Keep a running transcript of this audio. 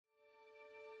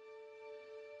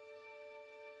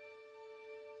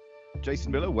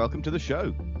Jason Miller, welcome to the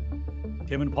show.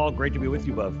 Tim and Paul, great to be with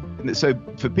you both. So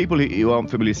for people who aren't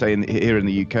familiar, say here in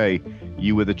the UK,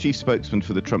 you were the chief spokesman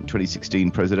for the Trump 2016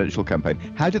 presidential campaign.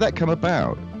 How did that come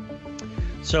about?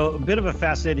 So a bit of a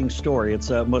fascinating story.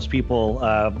 It's most people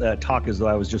talk as though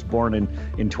I was just born in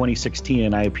 2016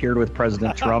 and I appeared with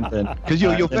President Trump. Because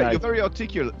you're very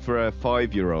articulate for a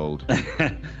 5-year-old.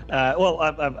 Well,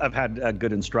 I've had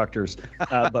good instructors,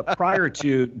 but prior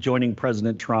to joining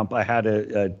President Trump, I had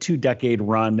a 2-decade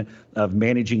run of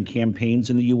managing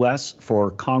campaigns in the U.S. for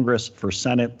Congress, for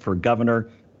Senate, for governor.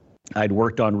 I'd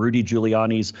worked on Rudy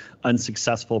Giuliani's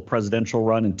unsuccessful presidential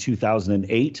run in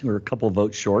 2008. We were a couple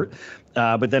votes short,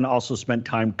 but then also spent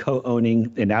time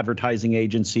co-owning an advertising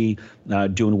agency,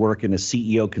 doing work in a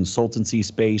CEO consultancy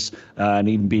space, and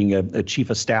even being a chief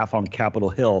of staff on Capitol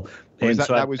Hill. And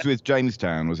that was with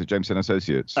Jamestown, was it Jamestown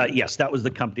Associates? Yes, that was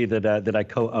the company that I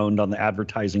co-owned on the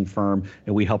advertising firm,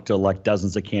 and we helped to elect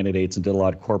dozens of candidates and did a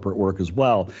lot of corporate work as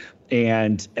well.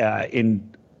 And I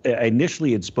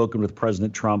initially had spoken with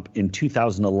President Trump in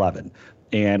 2011.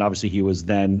 And obviously he was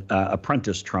then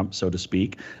apprentice Trump, so to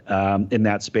speak, in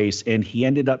that space. And he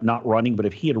ended up not running. But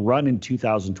if he had run in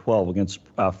 2012 against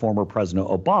former President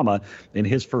Obama in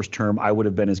his first term, I would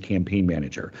have been his campaign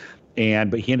manager.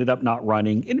 But he ended up not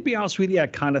running. And to be honest with you, I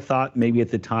kind of thought maybe at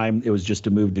the time it was just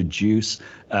a move to juice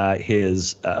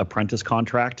his apprentice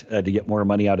contract to get more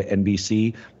money out of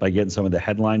NBC by getting some of the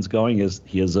headlines going.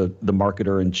 He is the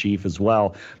marketer in chief as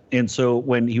well. And so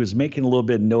when he was making a little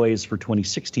bit of noise for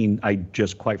 2016, I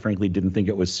just quite frankly didn't think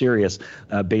it was serious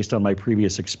based on my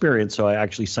previous experience. So I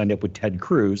actually signed up with Ted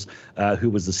Cruz, who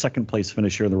was the second place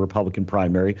finisher in the Republican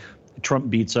primary.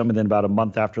 Trump beats him, and then about a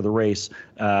month after the race,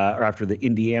 or after the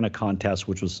Indiana contest,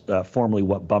 which was formerly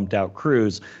what bumped out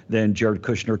Cruz, then Jared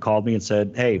Kushner called me and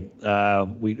said, hey,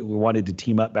 we wanted to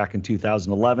team up back in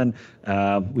 2011.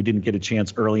 We didn't get a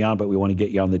chance early on, but we want to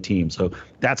get you on the team. So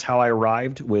that's how I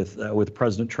arrived with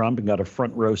President Trump and got a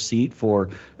front row seat for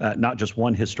not just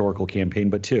one historical campaign,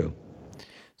 but two.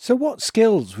 So what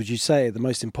skills would you say are the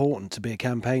most important to be a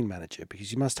campaign manager?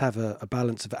 Because you must have a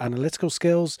balance of analytical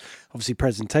skills, obviously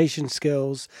presentation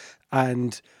skills,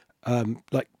 and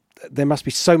there must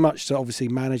be so much to obviously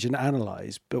manage and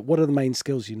analyze. But what are the main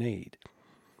skills you need?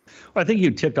 Well, I think you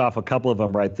ticked off a couple of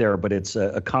them right there, but it's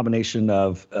a combination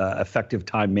of effective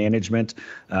time management.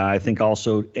 I think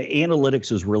also analytics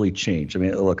has really changed. I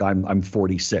mean, look, I'm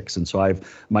 46, and so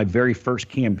my very first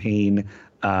campaign.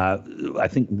 I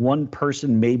think one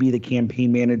person, maybe the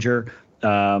campaign manager,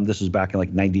 this was back in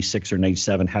like 96 or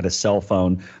 97, had a cell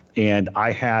phone, and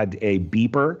I had a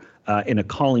beeper in a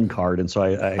calling card. And so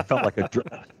I felt like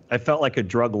I felt like a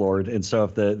drug lord. And so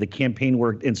if the campaign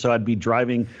worked, and so I'd be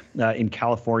driving in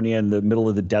California in the middle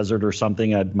of the desert or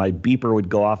something, my beeper would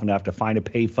go off and I have to find a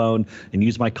payphone and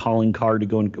use my calling card to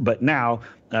go. But now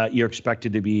you're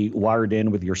expected to be wired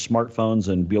in with your smartphones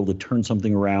and be able to turn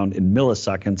something around in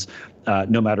milliseconds,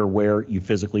 no matter where you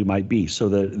physically might be. So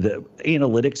the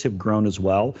analytics have grown as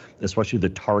well, especially the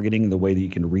targeting, the way that you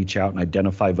can reach out and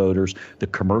identify voters, the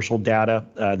commercial data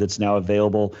that's now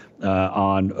available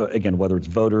on, again, whether it's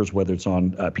voters, whether it's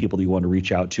on people that you want to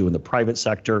reach out to in the private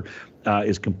sector,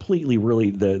 is completely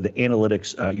really the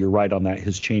analytics. You're right on that,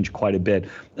 has changed quite a bit.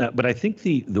 But I think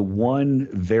the one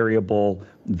variable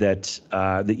that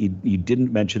you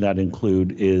didn't mention that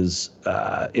include is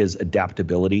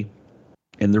adaptability.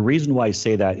 And the reason why I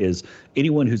say that is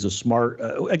anyone who's a smart,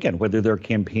 again, whether they're a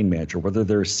campaign manager, whether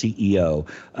they're a CEO,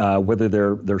 whether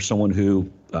they're someone who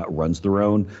runs their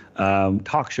own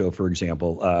talk show, for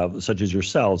example, such as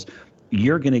yourselves,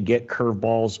 you're going to get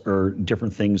curveballs or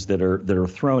different things that are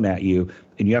thrown at you,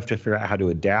 and you have to figure out how to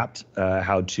adapt,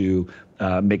 how to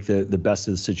make the best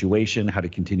of the situation, how to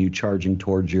continue charging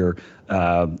towards your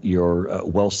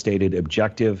well-stated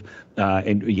objective.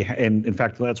 And in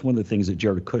fact, that's one of the things that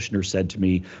Jared Kushner said to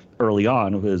me early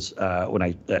on was when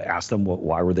I asked them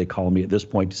why were they calling me at this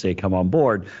point to say come on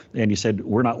board, and he said,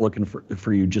 we're not looking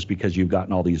for you just because you've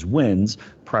gotten all these wins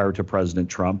prior to President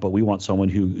Trump, but we want someone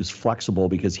who is flexible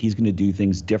because he's going to do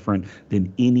things different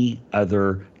than any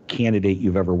other candidate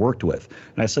you've ever worked with.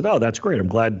 And I said, oh, that's great. I'm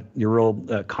glad you're real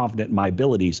confident in my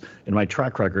abilities and my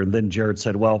track record. And then Jared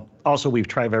said, well, also we've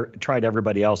tried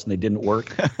everybody else and they didn't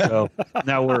work. So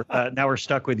now we're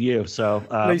stuck with you. So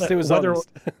at least it was honest.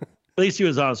 At least he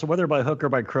was honest. So whether by hook or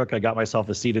by crook, I got myself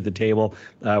a seat at the table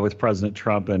with President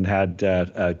Trump and had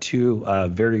two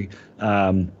very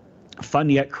fun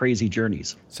yet crazy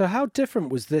journeys. So how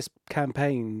different was this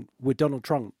campaign with Donald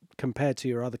Trump compared to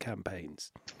your other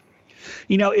campaigns?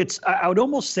 You know, I would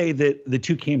almost say that the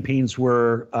two campaigns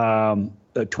were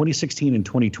 2016 and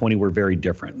 2020 were very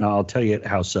different. Now, I'll tell you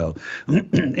how so.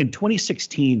 In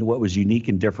 2016, what was unique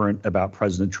and different about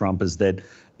President Trump is that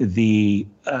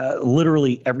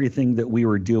literally everything that we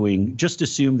were doing, just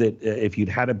assume that if you'd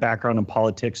had a background in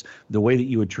politics, the way that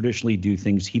you would traditionally do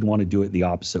things, he'd want to do it the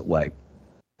opposite way.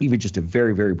 Even just a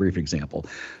very, very brief example.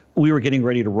 We were getting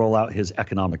ready to roll out his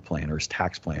economic plan or his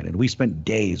tax plan, and we spent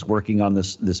days working on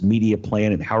this media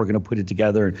plan and how we're going to put it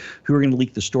together and who we're going to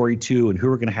leak the story to and who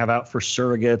we're going to have out for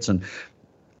surrogates and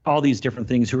all these different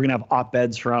things, who we're going to have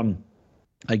op-eds from.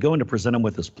 I go in to present him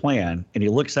with this plan, and he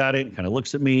looks at it, kind of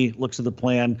looks at me, looks at the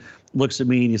plan, looks at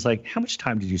me, and he's like, "How much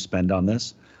time did you spend on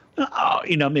this?" Oh,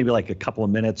 maybe like a couple of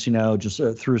minutes, just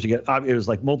through to get. It was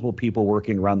like multiple people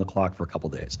working around the clock for a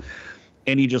couple of days.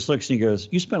 And he just looks and he goes,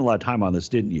 "You spent a lot of time on this,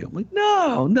 didn't you?" I'm like,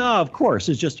 No, of course.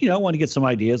 It's just, I want to get some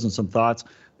ideas and some thoughts.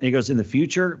 And he goes, "In the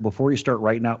future, before you start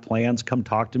writing out plans, come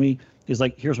talk to me." He's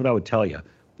like, "Here's what I would tell you.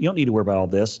 You don't need to worry about all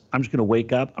this. I'm just going to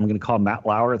wake up. I'm going to call Matt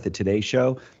Lauer at the Today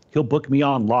Show. He'll book me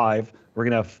on live. We're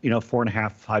going to have,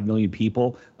 4.5, 5 million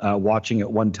people watching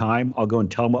at one time. I'll go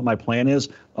and tell them what my plan is.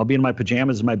 I'll be in my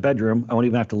pajamas in my bedroom. I won't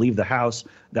even have to leave the house.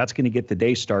 That's going to get the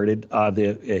day started.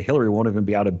 Hillary won't even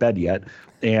be out of bed yet.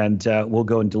 And we'll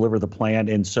go and deliver the plan."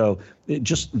 And so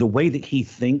just the way that he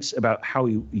thinks about how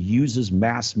he uses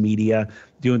mass media,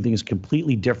 doing things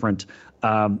completely different,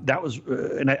 that was,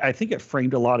 and I think it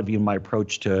framed a lot of even my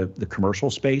approach to the commercial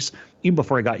space. Even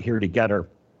before I got here to Gettr,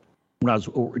 when I was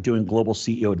doing global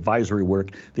CEO advisory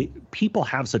work, people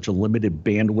have such a limited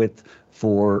bandwidth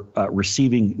for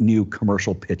receiving new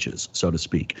commercial pitches, so to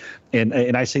speak. And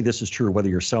I say this is true whether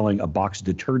you're selling a box of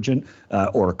detergent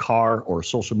or a car or a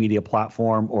social media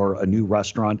platform or a new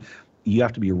restaurant. You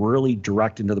have to be really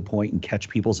direct and to the point and catch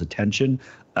people's attention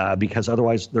because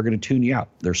otherwise they're going to tune you out.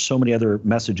 There's so many other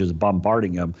messages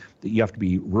bombarding them that you have to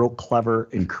be real clever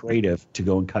and creative to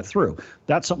go and cut through.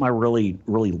 That's something I really,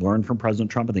 really learned from President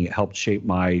Trump. I think it helped shape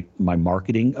my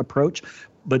marketing approach.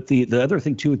 But the other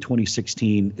thing, too, with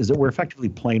 2016 is that we're effectively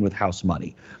playing with house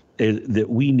money. That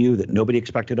we knew that nobody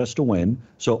expected us to win,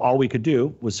 so all we could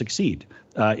do was succeed.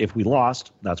 If we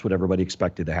lost, that's what everybody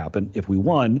expected to happen. If we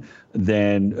won,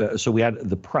 then so we had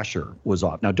the pressure was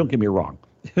off. Now, don't get me wrong.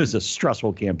 It was a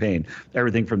stressful campaign.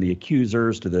 Everything from the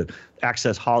accusers to the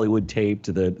Access Hollywood tape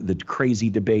to the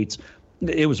crazy debates.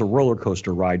 It was a roller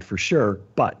coaster ride for sure,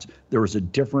 but there was a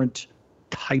different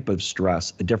type of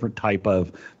stress, a different type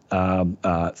of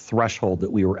threshold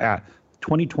that we were at.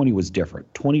 2020 was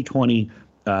different. 2020,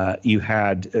 you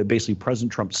had basically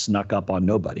President Trump snuck up on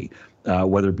nobody,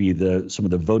 whether it be some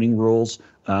of the voting rules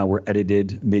were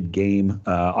edited mid-game,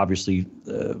 obviously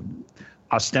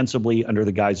ostensibly under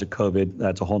the guise of COVID.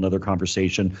 That's a whole nother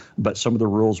conversation. But some of the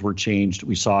rules were changed.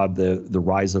 We saw the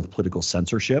rise of political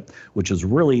censorship, which is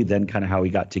really then kind of how we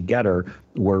got together,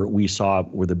 where we saw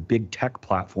where the big tech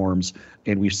platforms,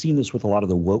 and we've seen this with a lot of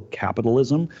the woke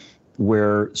capitalism,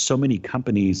 where so many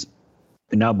companies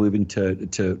are now moving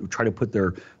to try to put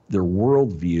their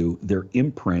worldview, their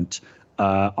imprint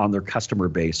on their customer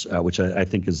base, which I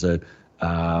think is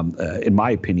in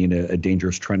my opinion, a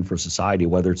dangerous trend for society,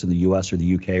 whether it's in the U.S. or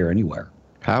the UK or anywhere.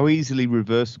 How easily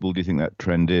reversible do you think that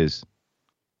trend is?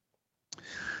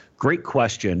 Great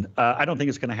question. I don't think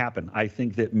it's going to happen. I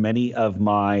think that many of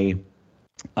my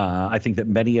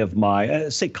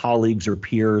say colleagues or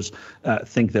peers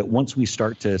think that once we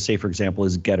start to say, for example,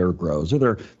 as Gettr grows,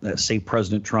 or say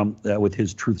President Trump with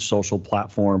his Truth Social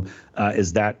platform,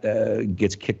 as that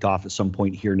gets kicked off at some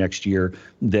point here next year,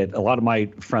 that a lot of my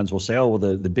friends will say, "Oh,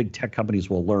 well, the big tech companies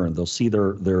will learn. They'll see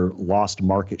their lost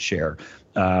market share,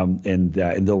 and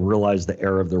they'll realize the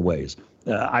error of their ways."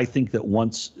 I think that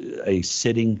once a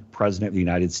sitting president of the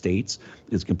United States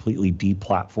is completely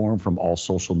deplatformed from all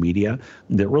social media,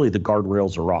 that really the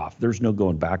guardrails are off. There's no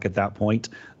going back at that point.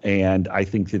 And I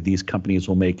think that these companies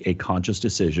will make a conscious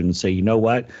decision and say, you know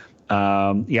what? There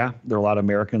are a lot of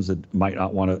Americans that might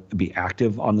not want to be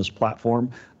active on this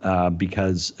platform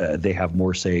because they have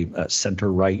more, say,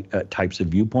 center-right types of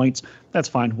viewpoints. That's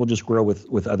fine. We'll just grow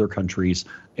with other countries,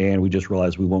 and we just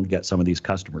realize we won't get some of these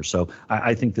customers. So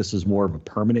I think this is more of a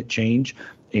permanent change.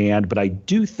 But I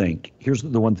do think, here's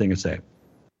the one thing I say,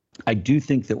 I do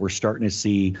think that we're starting to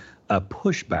see a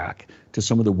pushback to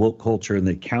some of the woke culture and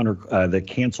the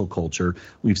cancel culture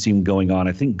we've seen going on.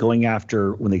 I think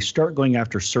when they start going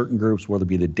after certain groups, whether it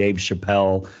be the Dave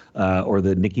Chappelle or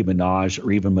the Nicki Minaj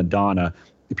or even Madonna,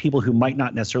 the people who might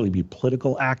not necessarily be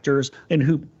political actors and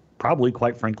who probably,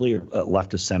 quite frankly, are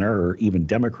left of center or even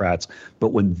Democrats, but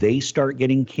when they start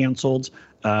getting canceled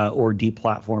or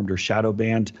deplatformed or shadow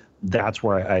banned, that's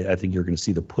where I think you're going to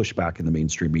see the pushback in the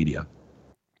mainstream media.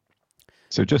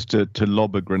 So just to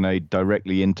lob a grenade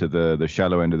directly into the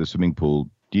shallow end of the swimming pool,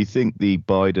 do you think the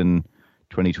Biden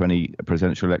 2020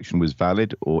 presidential election was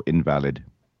valid or invalid?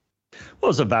 Well,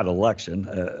 it's a valid election.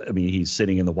 I mean, he's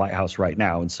sitting in the White House right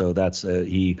now, and so that's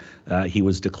he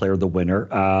was declared the winner.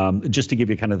 Just to give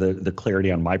you kind of the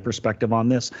clarity on my perspective on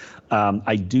this,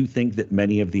 I do think that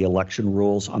many of the election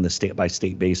rules on the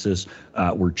state-by-state basis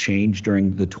were changed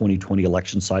during the 2020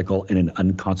 election cycle in an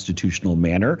unconstitutional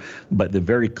manner. But the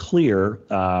very clear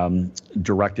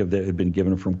directive that had been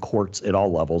given from courts at all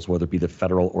levels, whether it be the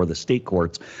federal or the state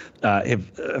courts, to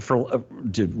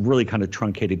really kind of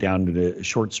truncate it down to a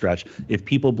short stretch. If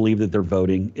people believe that they're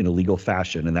voting in a legal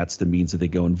fashion, and that's the means that they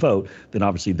go and vote, then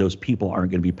obviously those people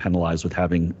aren't going to be penalized with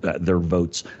having their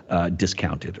votes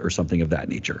discounted or something of that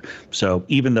nature. So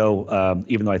even though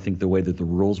I think the way that the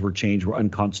rules were changed were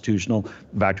unconstitutional,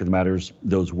 the fact of the matter is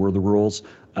those were the rules.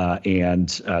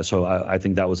 So I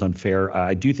think that was unfair.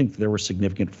 I do think that there were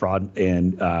significant fraud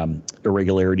and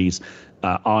irregularities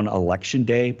on election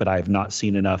day, but I have not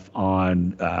seen enough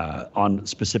on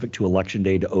specific to election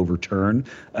day to overturn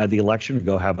the election or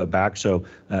go have it back. So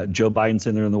Joe Biden's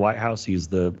in there in the White House. He's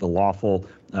the lawful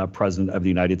president of the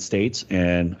United States,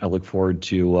 and I look forward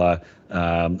to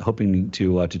hoping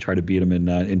to try to beat him in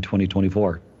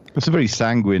 2024. It's a very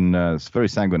sanguine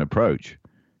approach.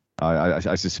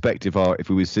 I suspect if I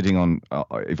was sitting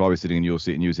in your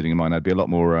seat and you were sitting in mine, I'd be a lot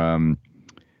more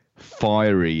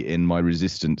fiery in my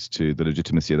resistance to the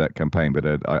legitimacy of that campaign.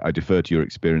 But I defer to your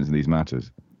experience in these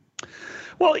matters.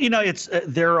 Well,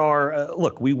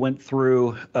 look, we went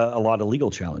through a lot of legal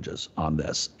challenges on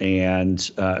this, and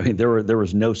I mean, there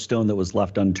was no stone that was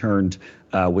left unturned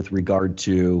with regard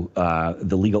to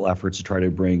the legal efforts to try to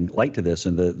bring light to this.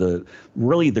 And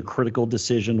the critical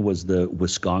decision was the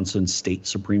Wisconsin State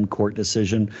Supreme Court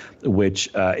decision, which,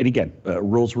 and again,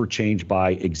 rules were changed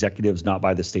by executives, not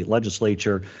by the state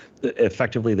legislature.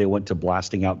 Effectively, they went to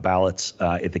blasting out ballots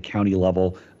at the county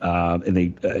level, and they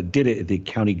did it at the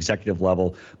county executive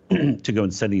level to go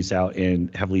and send these out in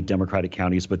heavily Democratic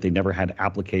counties, but they never had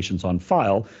applications on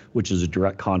file, which is a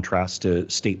direct contrast to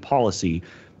state policy.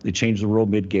 They changed the rule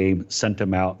mid-game, sent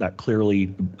them out. That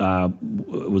clearly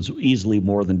was easily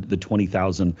more than the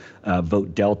 20,000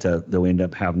 vote delta that we ended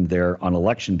up having there on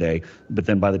election day. But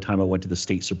then by the time I went to the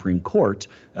state Supreme Court,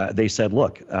 they said,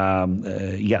 look,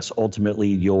 yes,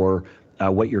 ultimately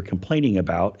what you're complaining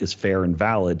about is fair and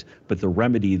valid, but the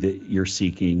remedy that you're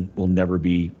seeking will never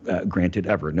be granted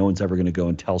ever. No one's ever going to go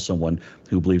and tell someone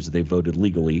who believes that they voted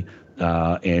legally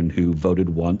and who voted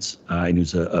once and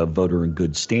who's a voter in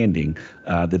good standing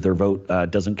that their vote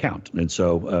doesn't count. And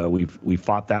so we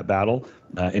fought that battle.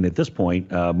 And at this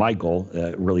point, my goal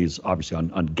really is obviously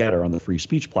on Getter, on the free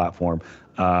speech platform.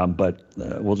 But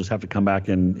we'll just have to come back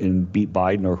and beat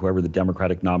Biden or whoever the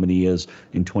Democratic nominee is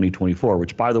in 2024,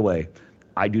 which, by the way,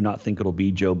 I do not think it'll be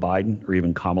Joe Biden or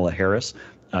even Kamala Harris.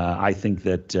 I think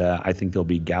there'll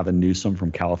be Gavin Newsom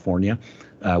from California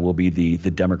will be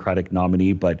the Democratic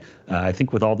nominee. But I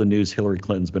think with all the news Hillary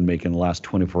Clinton's been making in the last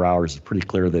 24 hours, it's pretty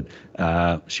clear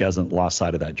that she hasn't lost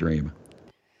sight of that dream.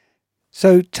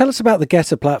 So tell us about the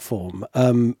Getter platform.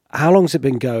 How long has it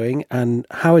been going, and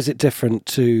how is it different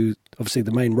to obviously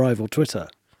the main rival, Twitter?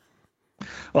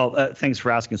 Well, thanks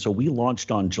for asking. So we launched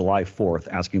on July 4th,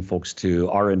 asking folks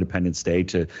our Independence Day,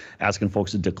 asking folks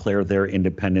to declare their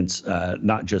independence,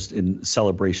 not just in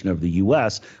celebration of the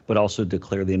U.S., but also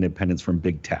declare the independence from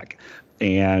big tech.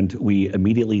 And we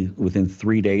immediately, within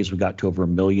 3 days, we got to over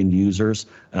 1 million users.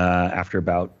 After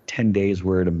about 10 days,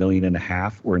 we're at 1.5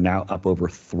 million. We're now up over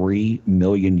 3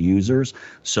 million users.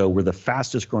 So we're the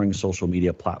fastest growing social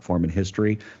media platform in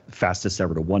history, fastest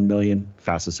ever to 1 million,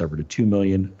 fastest ever to 2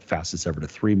 million, fastest ever to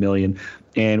 3 million.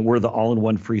 And we're the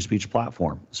all-in-one free speech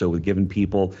platform. So we've given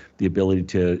people the ability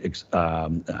to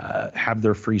have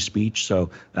their free speech.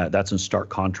 So that's in stark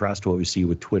contrast to what we see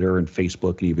with Twitter and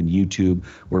Facebook and even YouTube,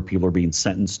 where people are being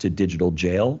sentenced to digital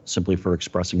jail simply for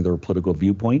expressing their political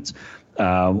viewpoints.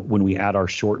 When we add our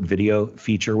short video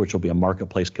feature, which will be a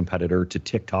marketplace competitor to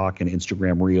TikTok and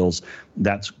Instagram Reels,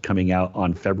 that's coming out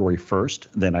on February 1st.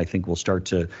 Then I think we'll start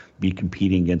to be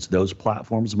competing against those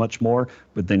platforms much more.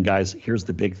 But then, guys, here's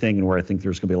the big thing, and where I think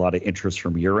there's going to be a lot of interest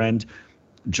from your end.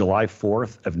 July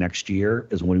 4th of next year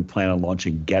is when we plan on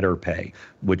launching Getter Pay,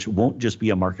 which won't just be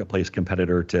a marketplace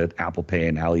competitor to Apple Pay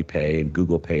and Alipay and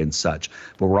Google Pay and such,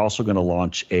 but we're also going to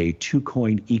launch a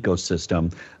two-coin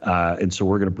ecosystem. And so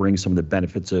we're going to bring some of the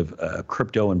benefits of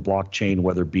crypto and blockchain,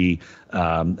 whether it be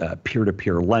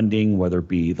peer-to-peer lending, whether it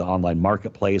be the online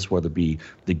marketplace, whether it be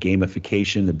the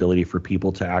gamification, the ability for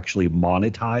people to actually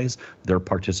monetize their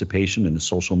participation in the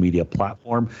social media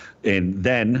platform. And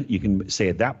then you can say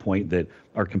at that point that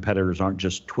our competitors aren't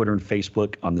just Twitter and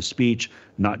Facebook on the speech,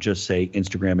 not just say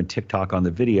Instagram and TikTok on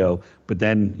the video, but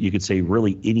then you could say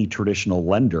really any traditional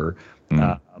lender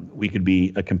we could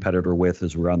be a competitor with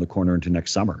as we're around the corner into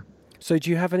next summer. So do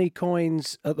you have any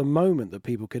coins at the moment that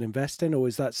people can invest in, or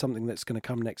is that something that's going to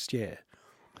come next year?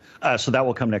 So that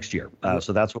will come next year.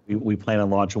 So that's what we plan on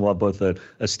launching. We'll have both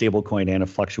a stable coin and a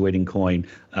fluctuating coin,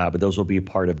 but those will be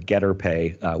part of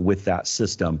GetterPay with that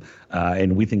system.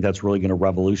 And we think that's really going to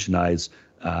revolutionize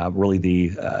really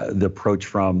the approach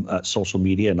from social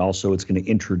media, and also it's going to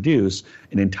introduce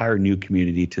an entire new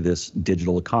community to this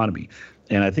digital economy.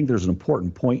 And I think there's an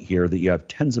important point here that you have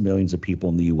tens of millions of people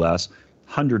in the U.S.,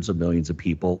 hundreds of millions of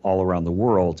people all around the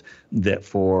world that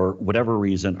for whatever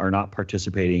reason are not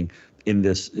participating in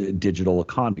this digital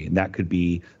economy. And that could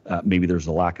be maybe there's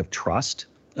a lack of trust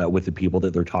with the people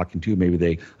that they're talking to.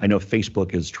 Maybe I know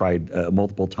Facebook has tried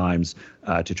multiple times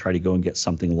to try to go and get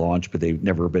something launched, but they've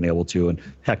never been able to. And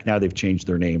heck, now they've changed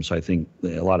their name. So I think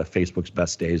a lot of Facebook's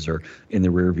best days are in the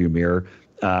rearview mirror.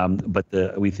 But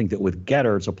we think that with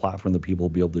Getter, it's a platform that people will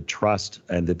be able to trust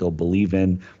and that they'll believe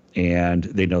in, and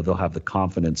they know they'll have the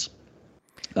confidence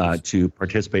to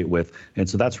participate with. And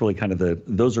so that's really kind of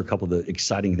those are a couple of the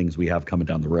exciting things we have coming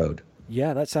down the road.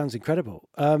 Yeah, that sounds incredible.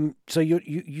 So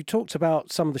you talked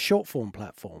about some of the short form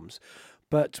platforms,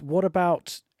 but what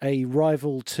about a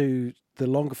rival to the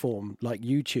longer form like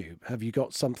YouTube? Have you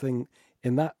got something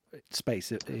in that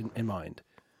space in mind?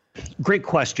 Great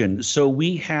question. So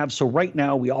right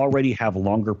now we already have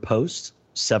longer posts,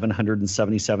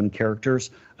 777 characters,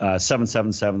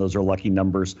 777. Those are lucky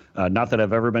numbers. Not that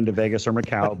I've ever been to Vegas or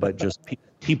Macau, but just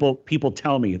people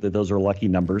tell me that those are lucky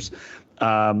numbers.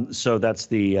 So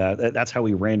that's how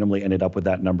we randomly ended up with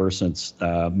that number, since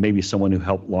maybe someone who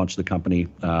helped launch the company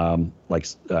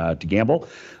likes to gamble.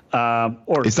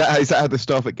 Or is that how the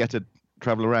staff at Getter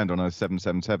travel around on a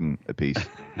 777 a piece?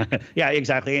 Yeah,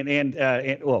 exactly. And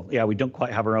well, yeah, we don't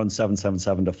quite have our own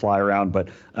 777 to fly around, but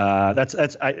that's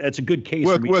a good case.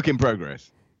 Work in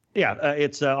progress. Yeah,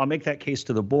 I'll make that case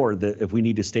to the board that if we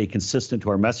need to stay consistent to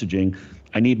our messaging,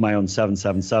 I need my own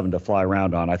 777 to fly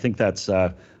around on. I think that's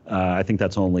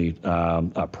only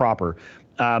proper.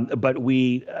 But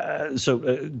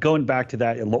going back to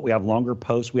that, we have longer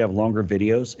posts, we have longer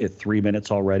videos at 3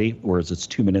 minutes already, whereas it's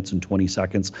 2 minutes and 20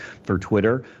 seconds for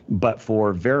Twitter. But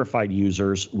for verified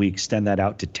users, we extend that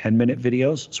out to 10-minute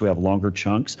videos, so we have longer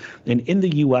chunks. And in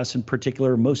the U.S. in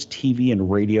particular, most TV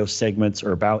and radio segments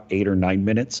are about 8 or 9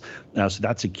 minutes. So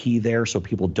that's a key there, so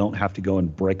people don't have to go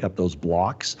and break up those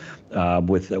blocks. And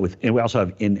we also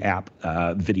have in-app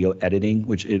video editing,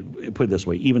 which put it this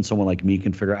way, even someone like me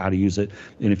can figure out how to use it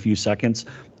in a few seconds.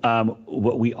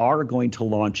 What we are going to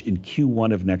launch in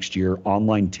Q1 of next year,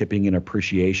 online tipping and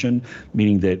appreciation,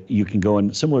 meaning that you can go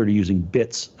and, similar to using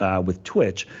bits with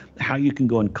Twitch, how you can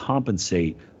go and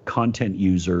compensate content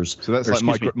users. So that's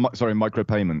like micro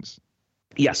payments.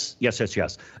 Yes.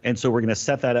 And so we're going to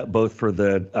set that up both for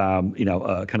the,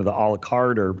 kind of the a la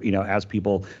carte, or, as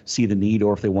people see the need,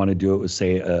 or if they want to do it with,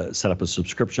 say, set up a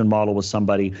subscription model with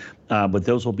somebody. But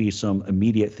those will be some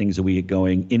immediate things that we get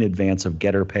going in advance of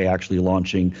GetterPay actually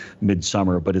launching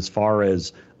midsummer. But as far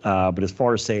as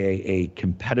say a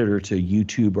competitor to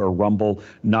YouTube or Rumble,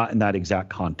 not in that exact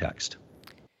context.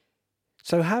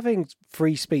 So having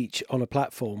free speech on a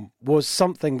platform was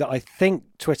something that I think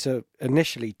Twitter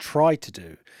initially tried to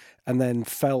do, and then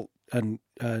felt and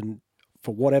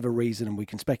for whatever reason, and we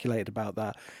can speculate about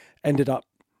that, ended up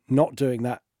not doing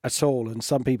that at all. And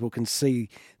some people can see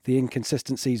the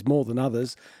inconsistencies more than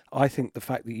others. I think the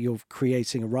fact that you're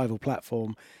creating a rival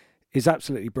platform is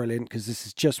absolutely brilliant, because this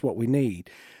is just what we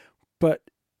need. But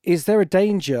is there a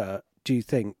danger, do you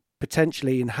think,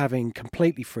 potentially in having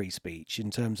completely free speech, in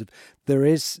terms of there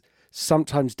is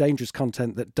sometimes dangerous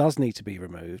content that does need to be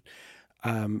removed,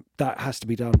 that has to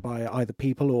be done by either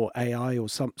people or AI or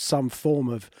some form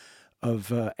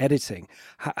of editing?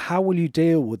 How will you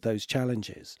deal with those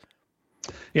challenges?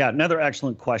 Yeah, another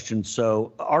excellent question.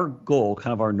 So our goal,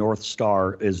 kind of our North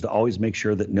Star, is to always make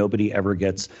sure that nobody ever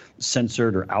gets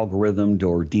censored or algorithmed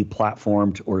or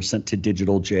deplatformed or sent to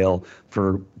digital jail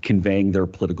for conveying their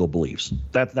political beliefs.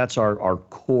 That's our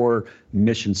core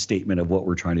mission statement of what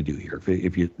we're trying to do here.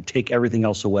 If you take everything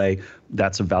else away,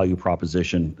 that's a value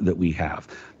proposition that we have.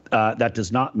 That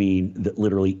does not mean that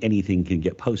literally anything can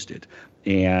get posted.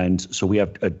 And so we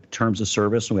have terms of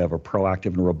service, and we have a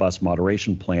proactive and robust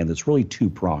moderation plan that's really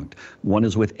two-pronged. One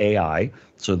is with AI.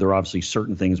 So there are obviously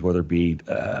certain things, whether it be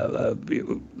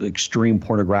extreme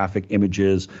pornographic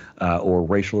images or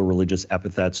racial or religious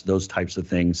epithets, those types of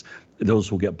things,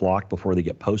 those will get blocked before they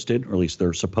get posted, or at least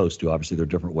they're supposed to. Obviously, there are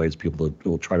different ways people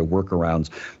will try to work around.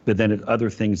 But then other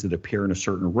things that appear in a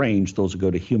certain range, those will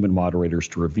go to human moderators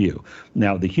to review.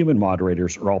 Now, the human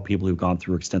moderators are all people who've gone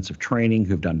through extensive training,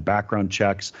 who've done background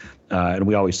checks, and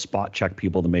we always spot check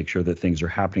people to make sure that things are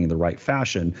happening in the right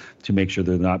fashion, to make sure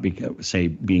they're not,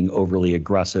 being overly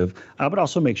aggressive, but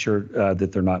also make sure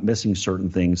that they're not missing certain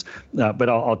things. But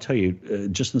I'll tell you,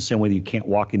 just in the same way that you can't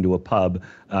walk into a pub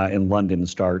in London and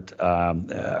start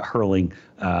hurling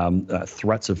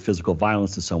threats of physical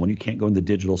violence to someone, you can't go in the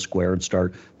digital square and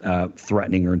start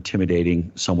threatening or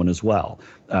intimidating someone as well.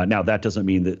 Now, that doesn't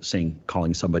mean that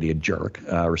calling somebody a jerk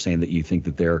or saying that you think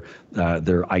that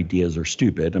their ideas are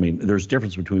stupid. I mean, there's a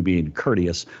difference between being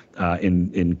courteous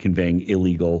in conveying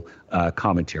illegal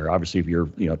commentary. Obviously, if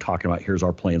you're talking about here's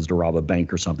our plans to rob a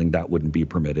bank or something, that wouldn't be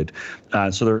permitted.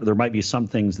 So there might be some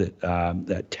things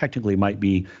that technically might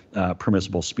be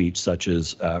permissible speech, such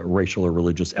as racial or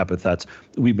religious epithets.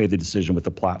 We've made the decision with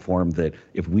the platform that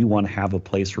if we want to have a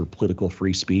place for political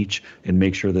free speech and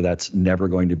make sure that that's never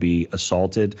going to be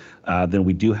assaulted, then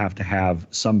we do have to have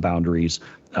some boundaries,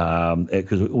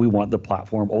 because we want the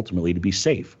platform ultimately to be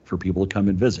safe for people to come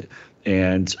and visit.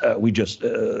 And we just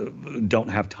don't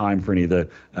have time for any of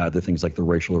the things like the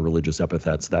racial or religious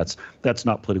epithets. That's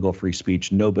not political free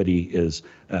speech. Nobody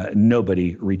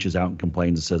reaches out and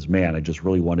complains and says, "Man, I just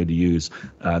really wanted to use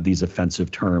these offensive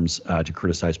terms to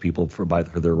criticize people for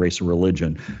their race or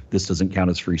religion. This doesn't count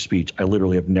as free speech." I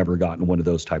literally have never gotten one of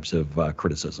those types of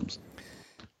criticisms.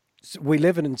 We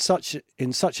live in such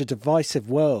a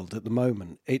divisive world at the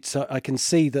moment. It's I can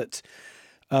see that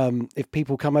if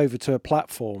people come over to a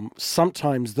platform,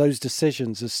 sometimes those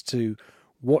decisions as to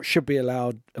what should be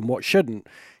allowed and what shouldn't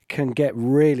can get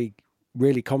really,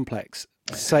 really complex.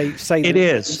 Say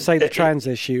the trans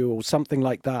issue or something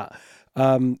like that,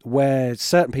 where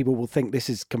certain people will think this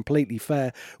is completely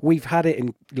fair. We've had it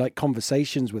in like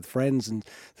conversations with friends and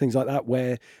things like that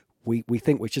where we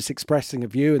think we're just expressing a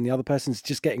view and the other person's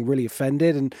just getting really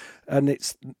offended, and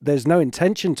there's no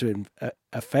intention to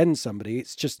offend somebody.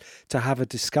 It's just to have a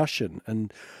discussion.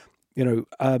 And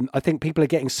I think people are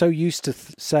getting so used to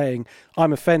saying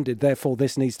I'm offended, therefore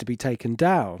this needs to be taken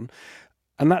down,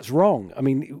 and that's wrong. I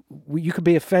mean, you could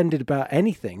be offended about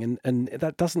anything, and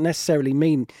that doesn't necessarily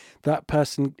mean that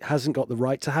person hasn't got the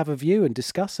right to have a view and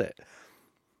discuss it.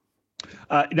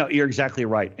 No, you're exactly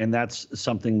right, and that's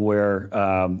something where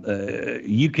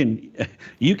you can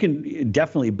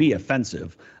definitely be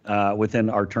offensive within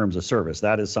our terms of service.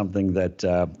 That is something that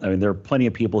there are plenty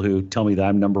of people who tell me that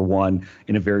I'm number one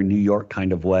in a very New York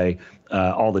kind of way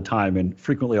all the time, and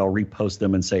frequently I'll repost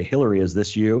them and say, "Hillary, is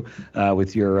this you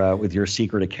with your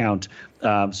secret account?"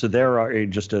 So there are,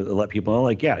 just to let people know,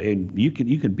 like, yeah, you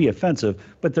can be offensive,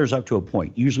 but there's up to a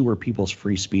point. Usually where people's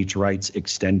free speech rights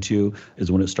extend to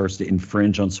is when it starts to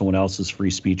infringe on someone else's free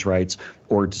speech rights,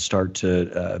 or to start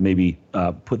to maybe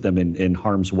put them in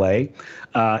harm's way.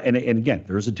 And again,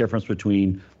 there's a difference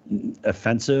between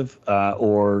offensive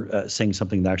or saying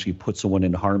something that actually puts someone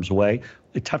in harm's way.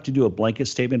 It's tough to do a blanket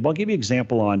statement, but I'll give you an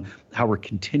example on how we're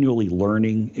continually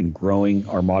learning and growing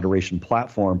our moderation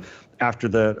platform. After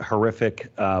the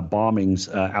horrific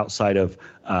bombings outside of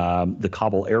the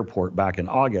Kabul airport back in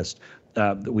August,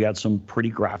 we had some pretty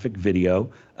graphic video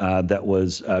that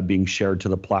was being shared to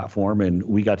the platform, and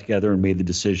we got together and made the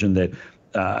decision that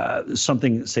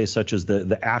something, say, such as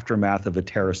the aftermath of a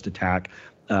terrorist attack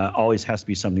always has to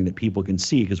be something that people can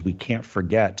see, because we can't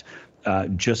forget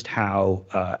just how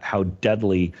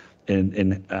deadly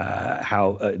and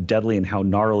how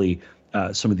gnarly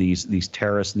some of these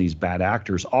terrorists and these bad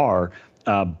actors are.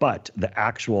 But the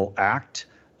actual act,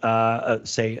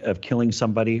 say, of killing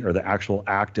somebody, or the actual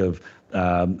act of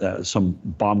some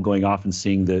bomb going off and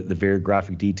seeing the very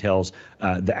graphic details,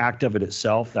 the act of it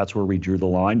itself, that's where we drew the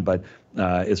line. But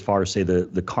as far as, say,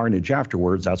 the carnage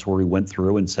afterwards, that's where we went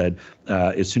through and said,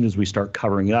 as soon as we start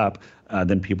covering it up,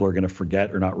 then people are going to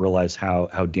forget or not realize how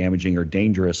damaging or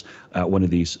dangerous one of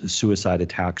these suicide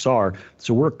attacks are.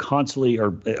 So we're constantly, or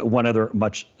one other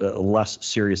much less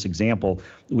serious example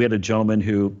we had a gentleman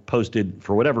who posted,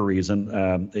 for whatever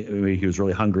reason, he was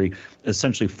really hungry,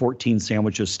 essentially 14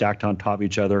 sandwiches stacked on top of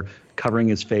each other, covering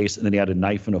his face, and then he had a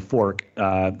knife and a fork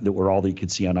that were all that you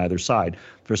could see on either side.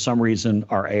 For some reason,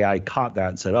 our AI caught that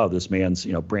and said, "Oh, this man's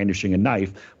brandishing a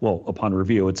knife." Well, upon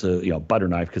review, it's a butter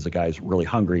knife because the guy's really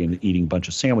hungry and eating a bunch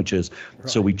of sandwiches. Right.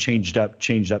 So we changed up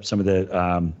some of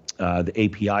the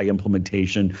API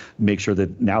implementation, make sure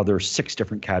that now there are 6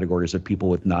 different categories of people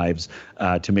with knives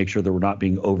to make sure that we're not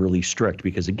being overly strict.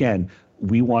 Because again,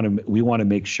 we want to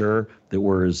make sure that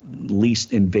we're as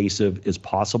least invasive as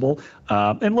possible.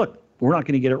 And look, we're not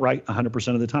going to get it right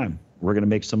 100% of the time. We're going to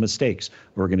make some mistakes.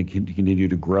 We're going to continue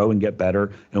to grow and get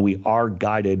better. And we are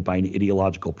guided by an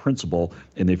ideological principle.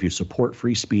 And if you support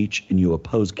free speech and you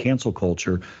oppose cancel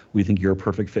culture, we think you're a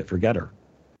perfect fit for Gettr.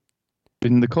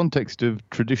 In the context of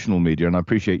traditional media, and I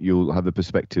appreciate you'll have the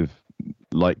perspective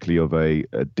likely of a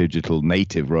digital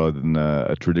native rather than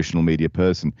a traditional media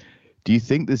person, do you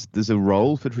think there's a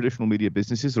role for traditional media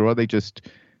businesses, or are they just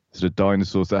sort of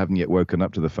dinosaurs that haven't yet woken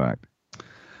up to the fact?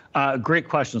 Great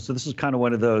question. So this is kind of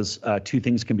one of those 2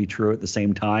 things can be true at the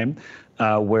same time,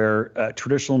 where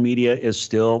traditional media is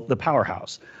still the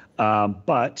powerhouse.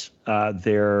 But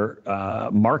their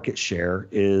market share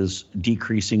is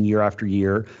decreasing year after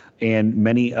year, and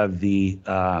many of the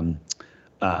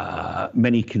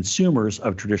many consumers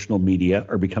of traditional media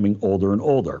are becoming older and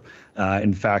older.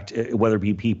 In fact, whether it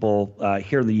be people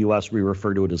here in the U.S., we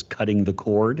refer to it as cutting the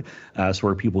cord. So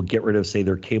where people get rid of, say,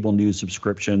 their cable news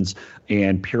subscriptions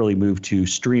and purely move to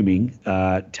streaming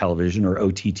television or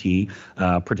OTT,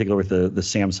 particularly with the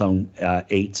Samsung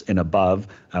 8s and above,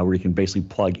 where you can basically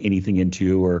plug anything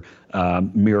into, or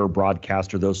mirror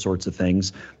broadcast or those sorts of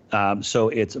things.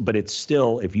 But it's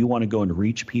still, if you want to go and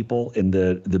reach people in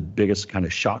the biggest kind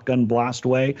of shotgun blast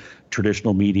way,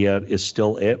 traditional media is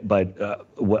still it. But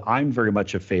what I'm very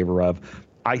much a favor of,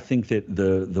 I think that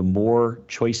the more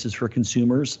choices for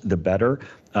consumers, the better.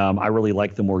 I really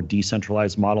like the more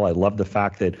decentralized model. I love the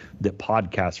fact that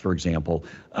podcasts, for example,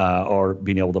 are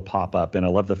being able to pop up. And I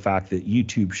love the fact that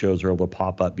YouTube shows are able to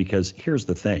pop up, because here's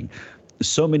the thing.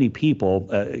 So many people,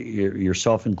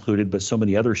 yourself included, but so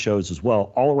many other shows as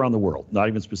well, all around the world, not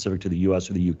even specific to the US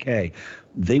or the UK,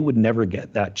 they would never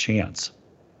get that chance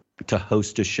to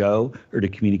host a show or to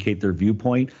communicate their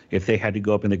viewpoint if they had to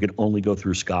go up and they could only go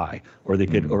through Sky, or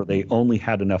they only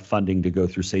had enough funding to go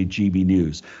through, say, GB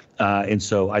News. And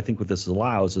so I think what this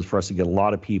allows is for us to get a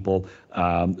lot of people,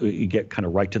 you get kind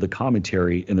of right to the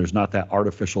commentary, and there's not that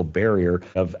artificial barrier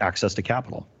of access to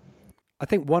capital. I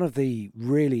think one of the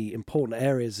really important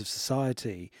areas of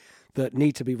society that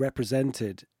need to be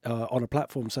represented on a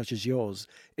platform such as yours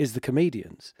is the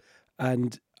comedians.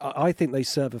 And I think they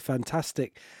serve a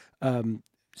fantastic,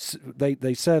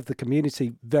 they serve the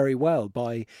community very well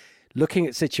by looking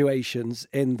at situations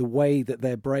in the way that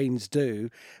their brains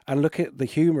do and look at the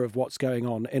humor of what's going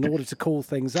on in order to call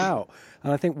things out.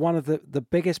 And I think one of the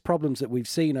biggest problems that we've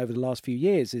seen over the last few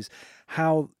years is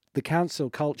how the cancel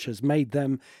culture has made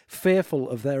them fearful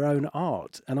of their own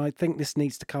art. And I think this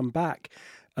needs to come back.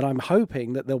 And I'm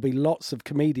hoping that there'll be lots of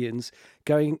comedians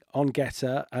going on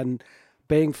Gettr and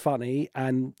being funny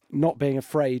and not being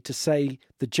afraid to say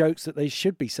the jokes that they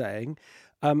should be saying,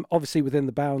 obviously within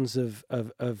the bounds of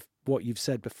what you've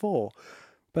said before.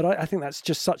 But I think that's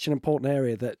just such an important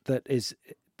area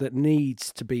that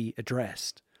needs to be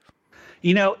addressed.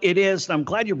 It is. I'm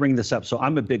glad you bring this up. So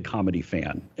I'm a big comedy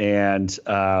fan, and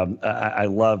I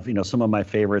love, some of my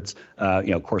favorites.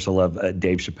 Of course, I love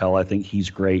Dave Chappelle. I think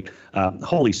he's great.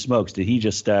 Holy smokes, did he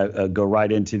just go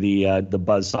right into the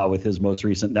buzzsaw with his most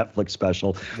recent Netflix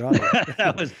special? Right.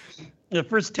 That was the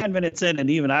first 10 minutes in, and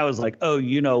even I was like, oh,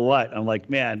 you know what? I'm like,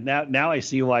 man, now I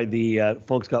see why the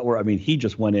folks got where. I mean, he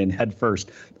just went in head first.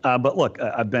 But look,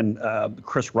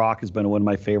 Chris Rock has been one of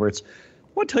my favorites.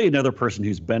 I want to tell you another person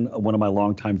who's been one of my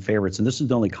longtime favorites, and this is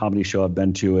the only comedy show I've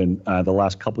been to in the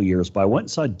last couple of years, but I went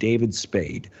and saw David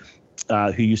Spade,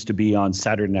 who used to be on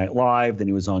Saturday Night Live, then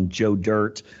he was on Joe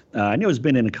Dirt. I know he's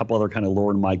been in a couple other kind of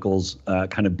Lorne Michaels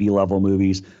kind of B-level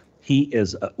movies. He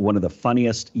is one of the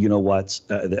funniest you-know-whats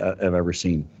that I've ever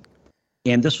seen.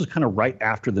 And this was kind of right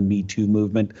after the Me Too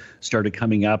movement started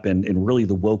coming up, and really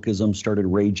the wokeism started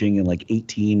raging in like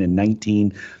 18 and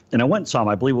 19. And I went and saw him,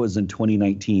 I believe it was in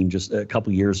 2019, just a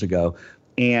couple years ago.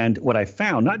 And what I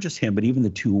found, not just him, but even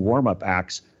the 2 warm-up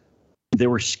acts, they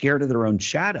were scared of their own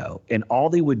shadow. And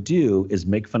all they would do is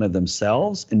make fun of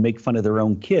themselves and make fun of their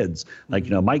own kids.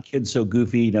 Like, my kid's so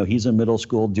goofy, he's in middle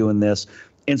school doing this.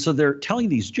 And so they're telling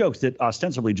these jokes that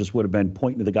ostensibly just would have been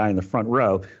pointing to the guy in the front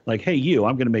row, like, hey, I'm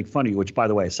going to make fun of you, which, by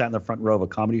the way, I sat in the front row of a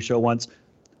comedy show once.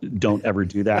 Don't ever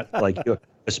do that. Like,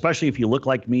 especially if you look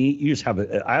like me. You just have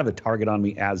I have a target on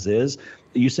me as is.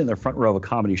 You sit in the front row of a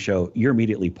comedy show, you're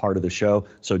immediately part of the show.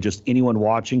 So just anyone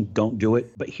watching, don't do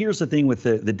it. But here's the thing with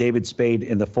the David Spade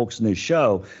and the folks in his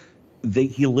show,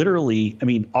 he literally, I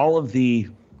mean, all of the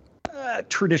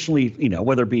traditionally,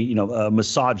 whether it be,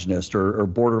 misogynist or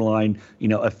borderline,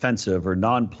 offensive or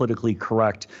non-politically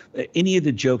correct, any of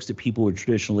the jokes that people would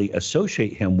traditionally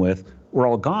associate him with were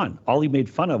all gone. All he made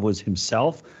fun of was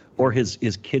himself or his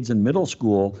kids in middle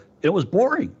school. It was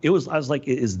boring. I was like,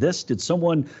 did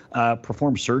someone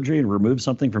perform surgery and remove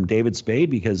something from David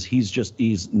Spade? Because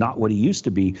he's not what he used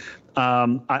to be.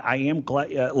 I am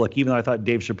glad, look, even though I thought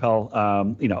Dave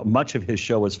Chappelle, much of his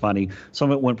show was funny,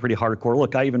 some of it went pretty hardcore.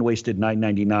 Look, I even wasted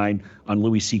 $9.99 on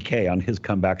Louis C.K. on his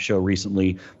comeback show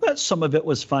recently. Some of it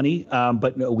was funny,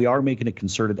 but no, we are making a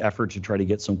concerted effort to try to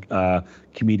get some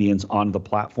comedians on the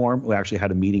platform. We actually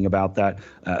had a meeting about that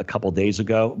a couple days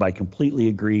ago. But I completely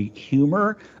agree.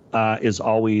 Humor's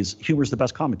the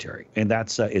best commentary, and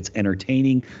that's it's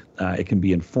entertaining. It can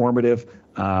be informative.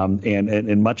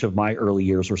 And much of my early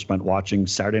years were spent watching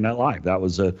Saturday Night Live. That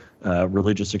was a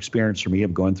religious experience for me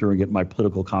of going through and getting my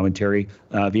political commentary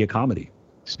via comedy.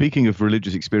 Speaking of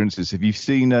religious experiences, have you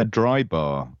seen Dry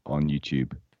Bar on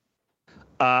YouTube?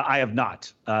 I have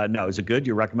not. No, is it good?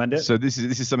 You recommend it? So this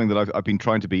is something that I've been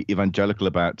trying to be evangelical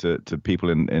about to people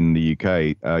in the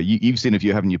UK. You've seen it,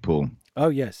 haven't you, Paul? Oh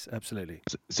yes, absolutely.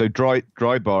 So Dry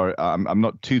Bar. I'm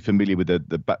not too familiar with the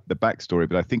backstory,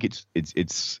 but I think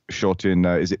it's shot in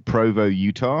is it Provo,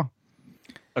 Utah?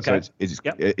 Okay. So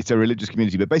it's a religious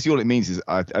community, but basically all it means is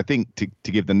I think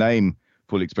to give the name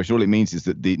full expression, all it means is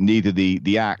that neither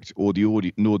the act or the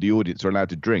audience are allowed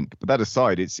to drink. But that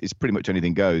aside, it's pretty much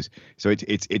anything goes. So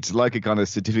it's like a kind of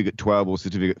Certificate 12 or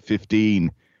Certificate 15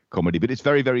 comedy, but it's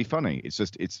very, very funny. It's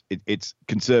just it's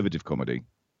conservative comedy.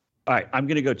 All right, I'm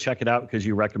going to go check it out because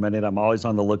you recommend it. I'm always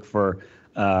on the look for.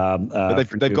 But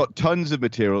they've got tons of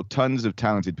material, tons of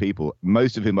talented people.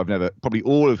 Most of whom probably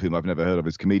all of whom I've never heard of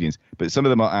as comedians. But some of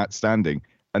them are outstanding,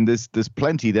 and there's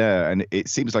plenty there. And it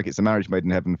seems like it's a marriage made in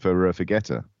heaven for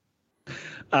Getter.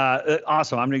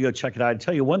 Awesome. I'm going to go check it out. I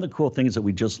tell you, one of the cool things that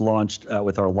we just launched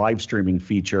with our live streaming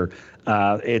feature,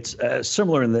 it's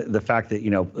similar in the fact that,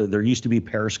 there used to be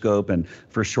Periscope, and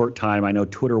for a short time, I know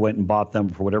Twitter went and bought them.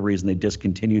 For whatever reason, they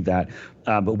discontinued that.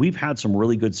 But we've had some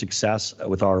really good success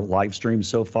with our live streams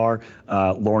so far.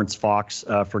 Lawrence Fox,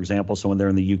 for example, someone there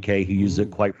in the UK who uses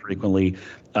it quite frequently.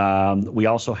 We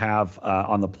also have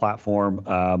on the platform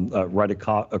right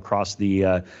across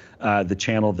the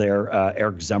channel there,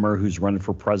 Eric Zemmour, who's running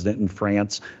for president in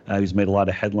France, who's made a lot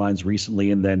of headlines recently,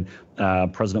 and then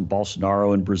President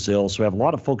Bolsonaro in Brazil. So we have a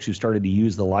lot of folks who started to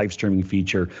use the live streaming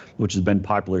feature, which has been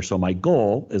popular. So my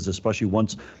goal is, especially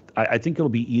once, I think it'll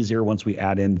be easier once we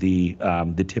add in the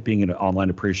tipping and online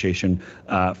appreciation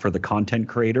for the content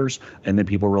creators, and then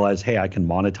people realize, hey, I can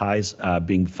monetize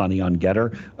being funny on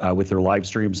Getter with their live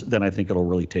streams. Then I think it'll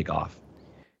really take off.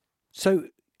 So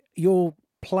your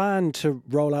plan to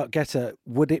roll out Getter,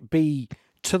 would it be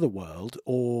to the world,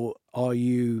 or are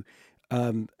you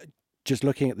just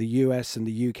looking at the US and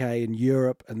the UK and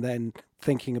Europe and then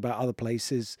thinking about other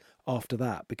places after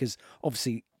that? Because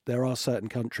obviously there are certain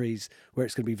countries where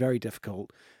it's going to be very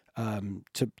difficult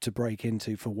to break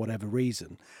into for whatever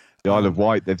reason. The Isle of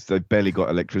Wight, they've barely got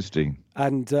electricity.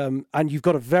 And you've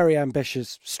got a very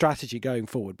ambitious strategy going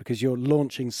forward, because you're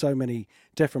launching so many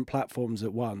different platforms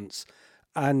at once,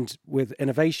 and with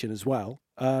innovation as well.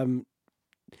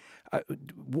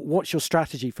 What's your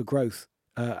strategy for growth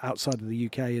outside of the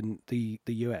UK and the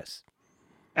US?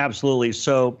 Absolutely.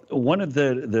 So one of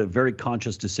the very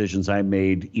conscious decisions I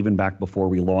made even back before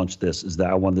we launched this is that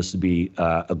I wanted this to be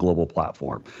a global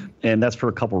platform. And that's for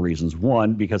a couple of reasons.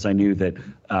 One, because I knew that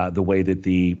the way that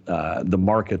the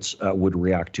markets would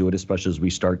react to it, especially as we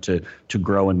start to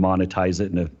grow and monetize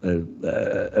it and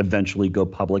eventually go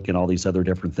public and all these other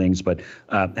different things. But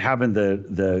having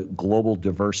the global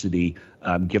diversity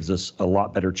gives us a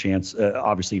lot better chance,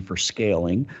 obviously, for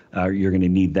scaling. You're going to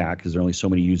need that because there are only so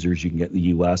many users you can get in the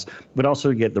U.S., but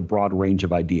also get the broad range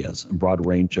of ideas, a broad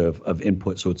range of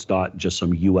input, so it's not just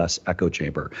some U.S. echo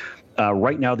chamber.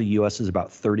 Right now, the U.S. is about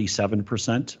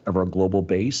 37% of our global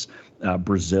base.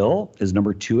 Brazil is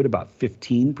number 2 at about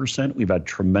 15%. We've had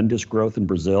tremendous growth in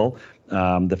Brazil.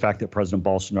 The fact that President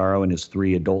Bolsonaro and his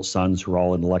 3 adult sons, who are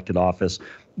all in elected office,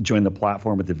 joined the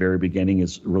platform at the very beginning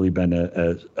has really been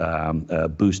a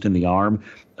boost in the arm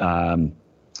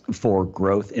for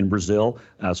growth in Brazil.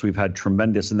 So we've had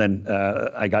tremendous, and then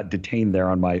I got detained there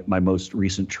on my most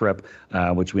recent trip,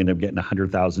 which we ended up getting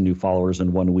 100,000 new followers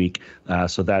in 1 week.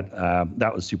 So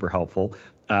that was super helpful.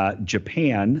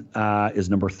 Japan is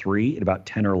number 3 at about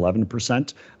 10 or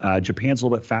 11%. Japan's a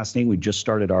little bit fascinating. We just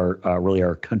started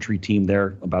our country team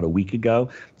there about a week ago.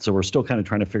 So we're still kind of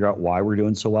trying to figure out why we're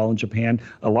doing so well in Japan.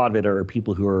 A lot of it are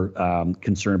people who are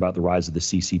concerned about the rise of the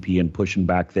CCP and pushing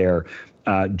back there.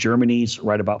 Germany's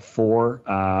right about 4,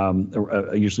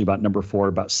 usually about number 4,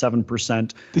 about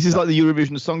 7%. This is like the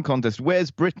Eurovision Song Contest.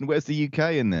 Where's Britain? Where's the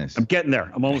UK in this? I'm getting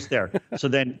there. I'm almost there. So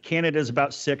then Canada's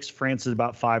about 6, France is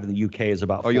about 5, and the UK is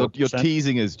about 4%. Oh, you're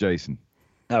teasing us, Jason.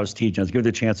 I was teaching. I was giving it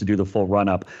a chance to do the full run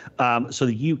up. So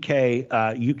the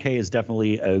UK is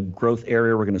definitely a growth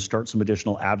area. We're going to start some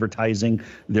additional advertising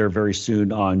there very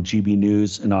soon on GB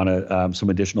News and on some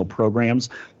additional programs.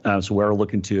 So we're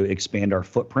looking to expand our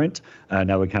footprint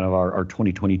now with kind of our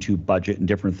 2022 budget and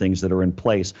different things that are in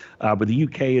place. But the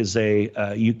UK is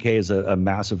a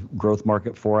massive growth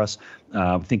market for us.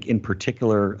 I think in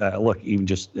particular, even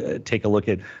just take a look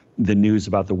at the news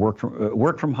about the work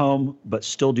from home, but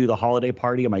still do the holiday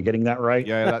party. Am I getting that right?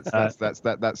 Yeah,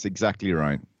 that's exactly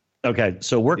right. Okay,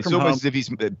 so work from home. It's almost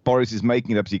as if Boris is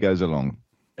making it up as he goes along.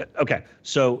 Okay,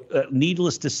 so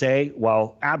needless to say,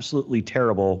 while absolutely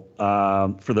terrible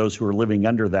for those who are living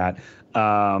under that,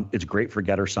 it's great for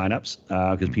Getter signups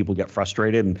because people get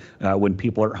frustrated. And when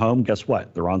people are at home, guess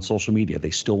what? They're on social media.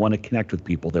 They still want to connect with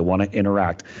people. They want to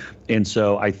interact. And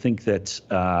so I think that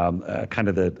kind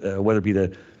of whether it be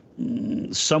the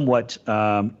somewhat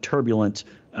turbulent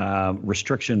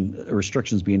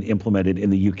restrictions being implemented in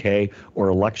the UK or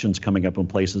elections coming up in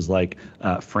places like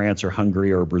France or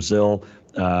Hungary or Brazil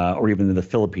or even in the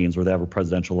Philippines where they have a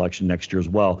presidential election next year as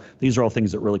well. These are all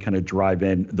things that really kind of drive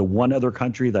in. The one other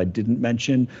country that I didn't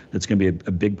mention that's going to be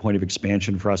a big point of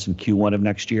expansion for us in Q1 of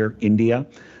next year, India.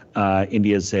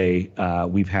 India's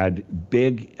we've had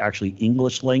big, actually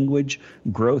English language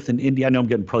growth in India. I know I'm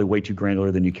getting probably way too granular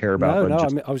than you care about.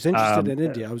 I was interested in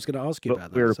India. I was going to ask you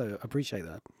about that, so I appreciate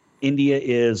that. India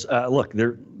is,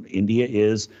 India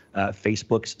is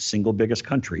Facebook's single biggest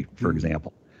country, for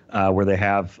example. Where they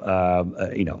have,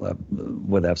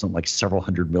 where they have something like several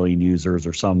hundred million users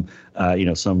or some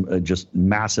just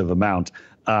massive amount.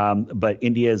 But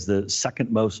India is the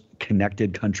second most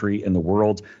connected country in the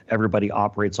world. Everybody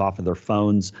operates off of their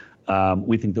phones.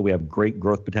 We think that we have great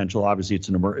growth potential. Obviously,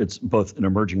 it's both an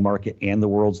emerging market and the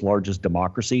world's largest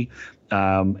democracy.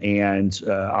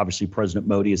 Obviously, President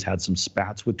Modi has had some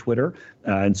spats with Twitter.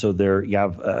 And so there you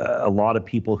have a lot of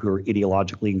people who are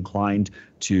ideologically inclined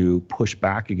to push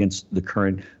back against the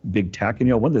current big tech.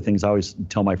 And, one of the things I always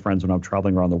tell my friends when I'm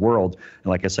traveling around the world,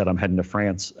 and like I said, I'm heading to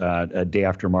France a day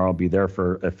after tomorrow. I'll be there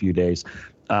for a few days.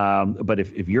 But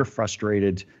if you're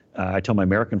frustrated, I tell my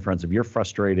American friends, if you're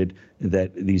frustrated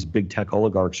that these big tech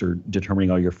oligarchs are determining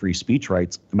all your free speech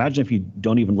rights, imagine if you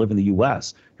don't even live in the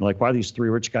U.S. You're like, why are these 3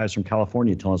 rich guys from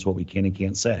California telling us what we can and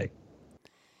can't say?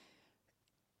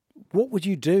 What would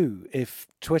you do if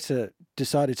Twitter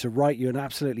decided to write you an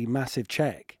absolutely massive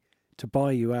check to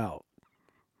buy you out?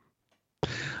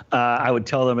 I would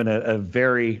tell them in a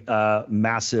very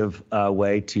massive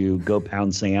way to go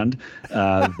pound sand,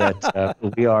 that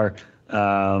we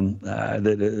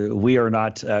are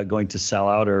not going to sell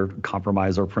out or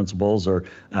compromise our principles or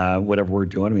whatever we're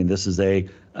doing. I mean, this is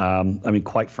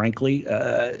quite frankly,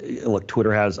 look,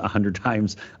 Twitter has 100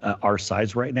 times our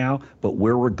size right now, but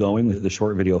where we're going with the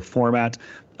short video format,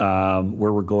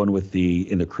 where we're going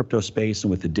in the crypto space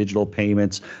and with the digital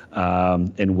payments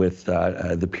and with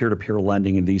the peer-to-peer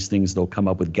lending and these things that'll come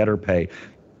up with GetterPay,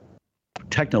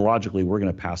 technologically, we're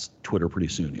going to pass Twitter pretty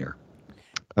soon here.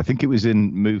 I think it was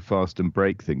in Move Fast and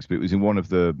Break Things, but it was in one of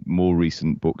the more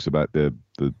recent books about the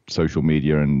social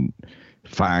media and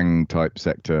FANG type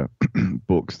sector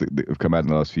books that have come out in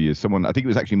the last few years. I think it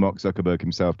was actually Mark Zuckerberg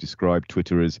himself, described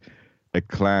Twitter as a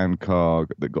clown car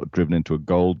that got driven into a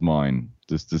gold mine.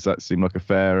 Does that seem like a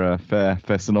fair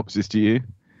synopsis to you?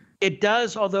 It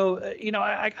does, although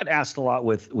I got asked a lot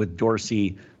with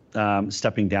Dorsey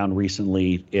stepping down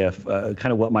recently if kind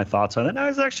of what my thoughts on it. And I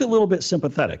was actually a little bit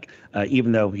sympathetic,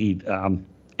 even though I'm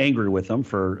angry with him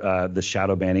for the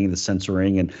shadow banning, the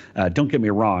censoring. And don't get me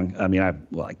wrong, I mean, I have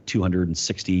like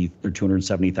 260 or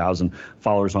 270,000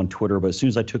 followers on Twitter. But as soon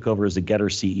as I took over as the Getter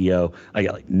CEO, I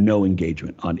got like no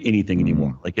engagement on anything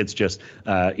anymore. Like it's just,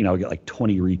 I get like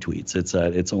 20 retweets.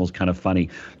 It's almost kind of funny.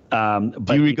 But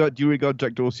do you regard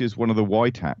Jack Dorsey as one of the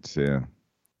white hats here?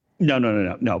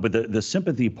 No. But the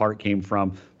sympathy part came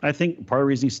from, I think part of the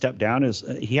reason he stepped down is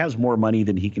he has more money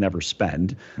than he can ever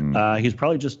spend. He's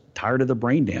probably just tired of the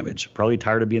brain damage, probably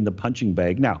tired of being the punching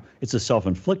bag. Now, it's a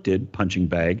self-inflicted punching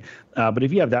bag. But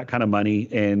if you have that kind of money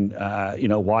and,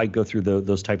 why go through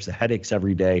those types of headaches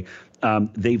every day?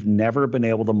 They've never been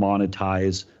able to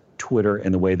monetize Twitter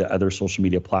and the way that other social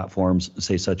media platforms,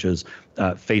 say such as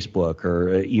Facebook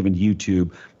or even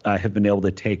YouTube, have been able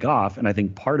to take off. And I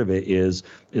think part of it is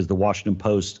the Washington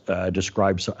Post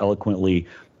described so eloquently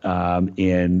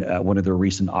in one of their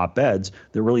recent op-eds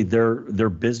that really their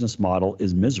business model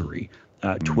is misery.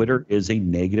 Twitter is a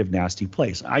negative, nasty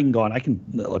place. I can go on.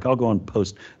 I'll go and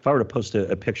post. If I were to post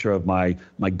a picture of my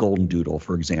golden doodle,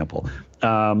 for example,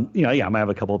 I might have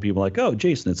a couple of people like, oh,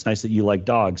 Jason, it's nice that you like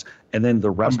dogs. And then the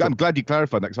rest. I'm glad you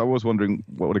clarified that, because I was wondering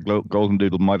what a golden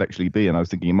doodle might actually be, and I was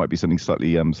thinking it might be something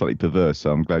slightly perverse.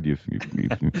 So I'm glad you've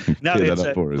no, cleared it's that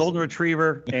up for us. Golden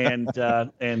Retriever and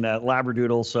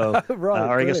Labradoodle. So, right,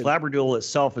 or I guess Labradoodle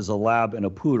itself is a lab and a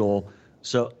poodle.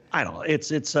 So I don't know.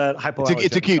 It's a hypoallergenic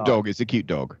It's a cute dog. It's a cute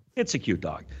dog. It's a cute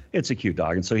dog. It's a cute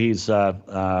dog. And so he's so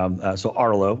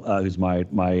Arlo, who's my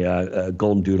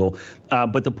golden doodle.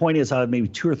 But the point is, maybe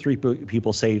 2 or 3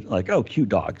 people say like, oh, cute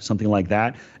dog, something like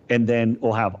that. And then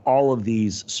we'll have all of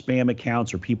these spam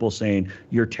accounts or people saying,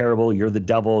 you're terrible, you're the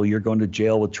devil, you're going to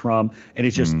jail with Trump. And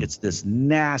it's just it's this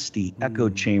nasty echo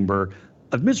chamber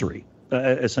of misery.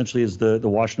 Essentially, as the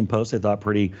Washington Post, I thought,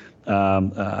 pretty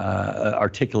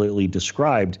articulately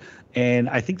described. And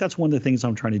I think that's one of the things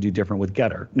I'm trying to do different with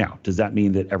Getter. Now, does that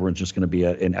mean that everyone's just going to be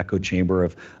an echo chamber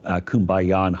of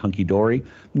kumbaya and hunky-dory?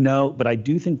 No, but I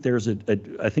do think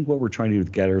I think what we're trying to do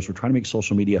with Getter is we're trying to make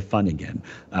social media fun again.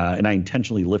 And I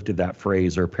intentionally lifted that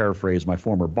phrase or paraphrased my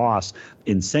former boss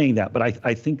in saying that. But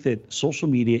I think that social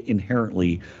media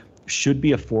inherently should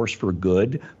be a force for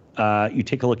good. You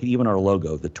take a look at even our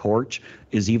logo. The torch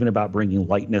is even about bringing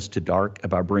lightness to dark,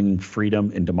 about bringing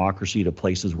freedom and democracy to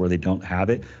places where they don't have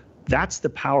it. That's the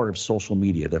power of social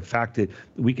media. The fact that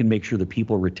we can make sure that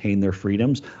people retain their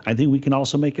freedoms. I think we can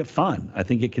also make it fun. I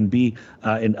think it can be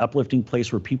an uplifting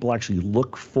place where people actually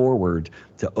look forward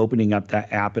to opening up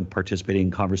that app and participating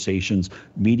in conversations,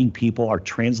 meeting people. Our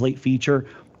Translate feature,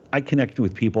 I connect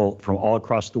with people from all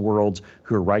across the world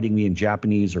who are writing me in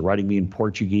Japanese or writing me in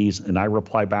Portuguese, and I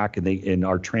reply back, and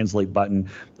our Translate button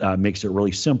makes it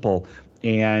really simple.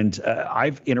 And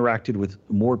I've interacted with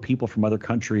more people from other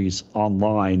countries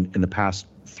online in the past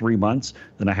 3 months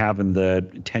than I have in the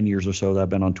 10 years or so that I've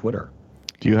been on Twitter.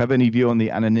 Do you have any view on the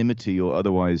anonymity or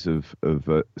otherwise of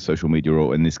social media,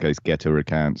 or in this case, Getter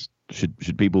accounts?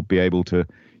 Should people be able to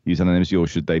use anonymity, or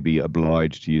should they be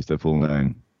obliged to use their full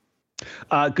name?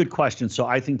 Good question. So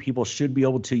I think people should be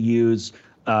able to use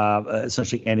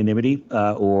essentially anonymity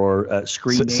or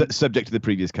screen name. Subject to the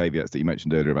previous caveats that you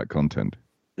mentioned earlier about content.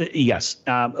 Yes,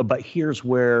 but here's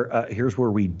where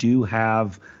we do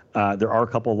have. There are a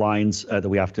couple of lines that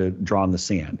we have to draw in the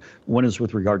sand. One is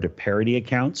with regard to parody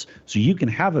accounts. So you can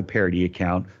have a parody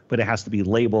account, but it has to be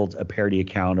labeled a parody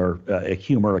account or a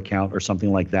humor account or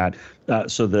something like that.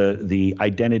 So the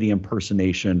identity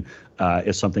impersonation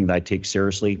is something that I take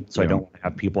seriously. So I don't want to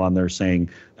have people on there saying,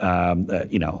 I'm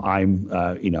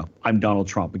Donald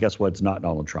Trump. But guess what? It's not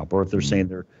Donald Trump. Or if they're saying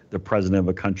they're the president of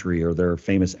a country or they're a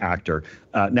famous actor.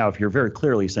 Now, if you're very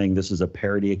clearly saying this is a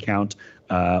parody account,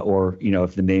 or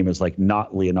if the name is like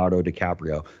not Leonardo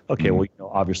DiCaprio, okay, well,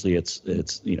 obviously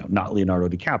it's not Leonardo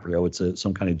DiCaprio. It's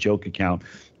some kind of joke account.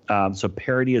 So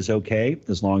parody is okay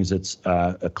as long as it's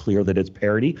clear that it's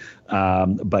parody,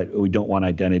 but we don't want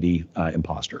identity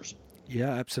imposters. Yeah,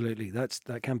 absolutely.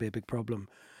 That can be a big problem.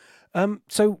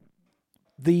 So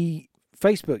the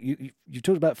Facebook, you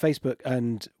talked about Facebook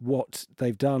and what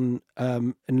they've done,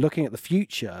 and looking at the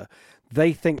future,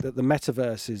 they think that the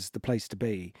metaverse is the place to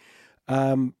be.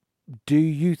 Do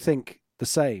you think the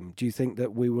same? Do you think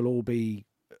that we will all be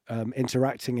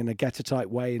interacting in a Getter type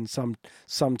way in some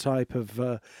type of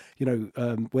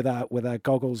with our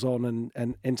goggles on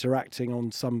and interacting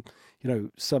on some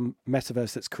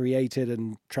metaverse that's created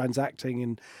and transacting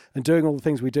and doing all the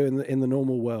things we do in the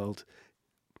normal world?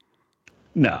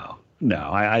 No,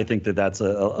 I think that's a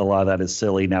lot of that is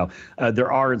silly. Now,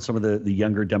 there are in some of the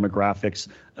younger demographics,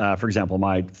 for example,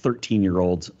 my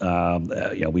 13-year-old,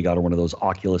 we got her one of those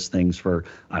Oculus things for,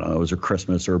 I don't know, it was her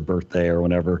Christmas or birthday or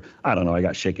whatever. I don't know. I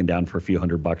got shaken down for a few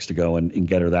 $100 to go and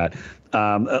get her that.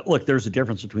 Look, there's a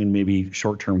difference between maybe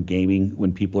short-term gaming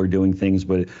when people are doing things,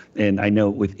 and I know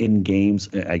within games,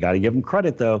 I got to give them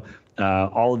credit though.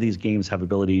 All of these games have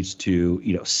abilities to,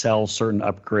 sell certain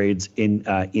upgrades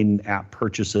in-app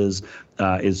purchases.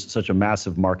 Is such a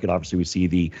massive market. Obviously, we see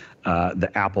the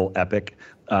Apple Epic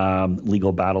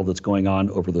legal battle that's going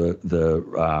on over the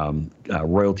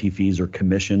royalty fees or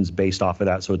commissions based off of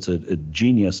that. So it's a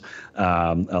genius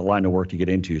line of work to get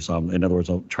into. So in other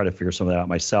words, I'll try to figure some of that out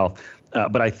myself.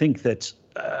 But I think that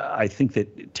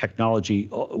technology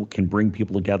can bring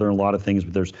people together in a lot of things,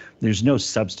 but there's no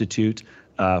substitute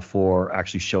for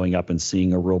actually showing up and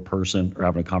seeing a real person or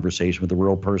having a conversation with a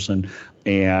real person.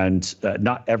 And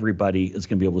not everybody is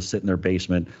going to be able to sit in their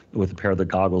basement with a pair of the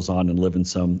goggles on and live in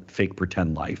some fake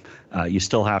pretend life. You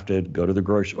still have to go to the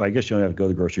grocery. Well, I guess you don't have to go to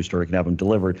the grocery store. You can have them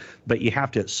delivered, but you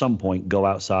have to at some point go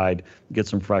outside, get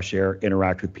some fresh air,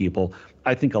 interact with people.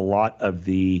 I think a lot of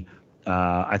the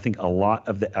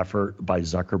effort by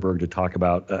Zuckerberg to talk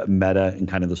about Meta and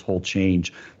kind of this whole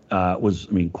change was,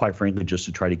 I mean, quite frankly, just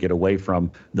to try to get away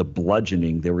from the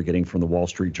bludgeoning they were getting from the Wall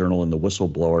Street Journal and the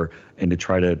whistleblower, and to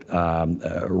try to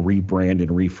rebrand and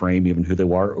reframe even who they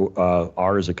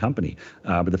are as a company.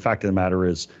 But the fact of the matter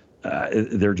is,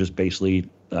 they're just basically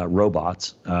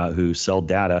robots who sell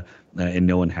data, and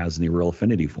no one has any real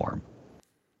affinity for them.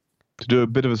 To do a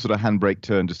bit of a sort of handbrake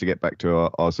turn, just to get back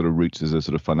to our sort of roots as a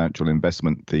sort of financial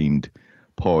investment themed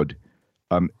pod.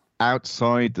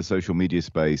 Outside the social media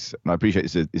space, and I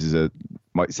appreciate this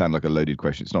might sound like a loaded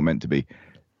question. It's not meant to be.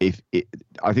 I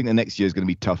think the next year is going to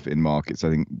be tough in markets. I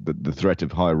think the threat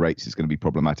of higher rates is going to be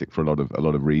problematic for a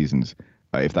lot of reasons.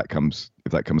 If that comes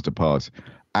to pass,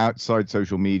 outside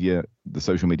social media, the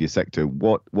social media sector,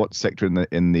 what sector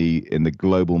in the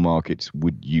global markets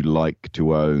would you like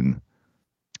to own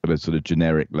at a sort of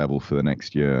generic level for the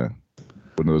next year?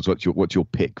 In other words, what's your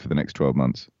pick for the next 12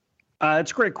 months?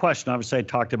 It's a great question. Obviously, I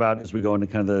talked about as we go into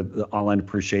kind of the online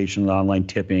appreciation, the online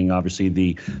tipping.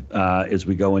 Obviously, as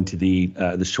we go into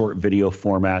the short video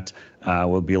format,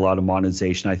 will be a lot of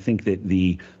monetization. I think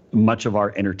that much of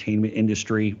our entertainment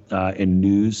industry and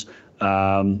news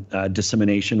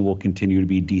dissemination will continue to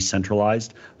be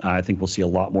decentralized. I think we'll see a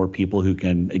lot more people who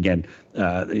can, again,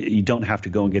 you don't have to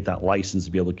go and get that license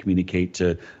to be able to communicate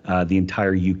to the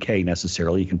entire UK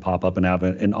necessarily. You can pop up and have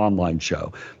an online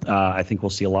show. I think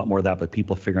we'll see a lot more of that, but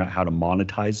people figuring out how to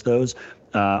monetize those.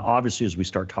 Obviously, as we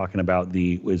start talking about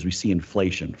as we see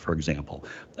inflation, for example,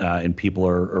 and people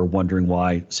are wondering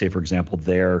why, say, for example,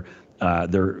 their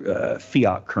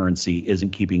fiat currency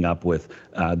isn't keeping up with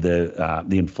the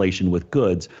inflation with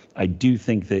goods. I do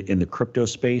think that in the crypto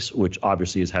space, which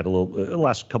obviously has had the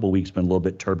last couple of weeks been a little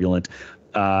bit turbulent,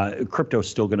 crypto is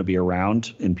still going to be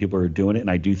around and people are doing it. And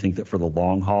I do think that for the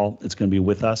long haul, it's going to be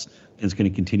with us. It's going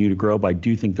to continue to grow, but I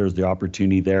do think there's the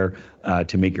opportunity there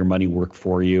to make your money work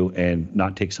for you and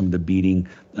not take some of the beating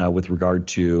with regard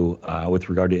to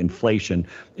inflation.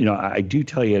 I do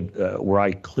tell you where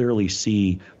I clearly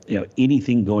see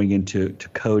anything going into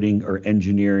coding or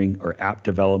engineering or app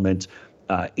development.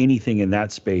 Anything in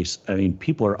that space, I mean,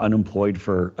 people are unemployed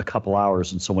for a couple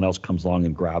hours and someone else comes along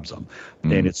and grabs them.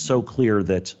 And it's so clear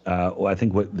that I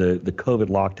think what the COVID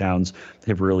lockdowns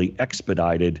have really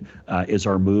expedited is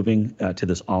our moving to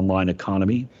this online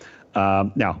economy.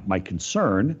 Now, my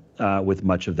concern with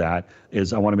much of that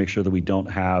is I want to make sure that we don't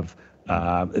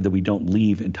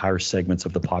leave entire segments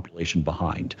of the population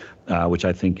behind, which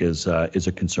I think is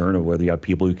a concern of whether you have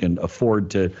people who can afford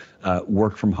to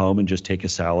work from home and just take a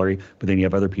salary, but then you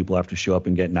have other people who have to show up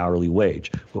and get an hourly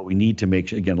wage. What we need to make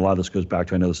sure, again, a lot of this goes back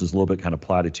to, I know this is a little bit kind of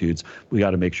platitudes, we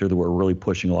got to make sure that we're really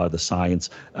pushing a lot of the science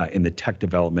in the tech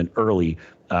development early.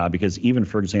 Because even,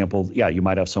 for example, you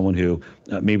might have someone who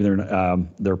maybe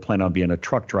they're planning on being a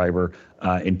truck driver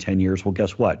in 10 years. Well,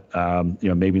 guess what?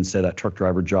 Maybe instead of that truck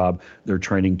driver job, they're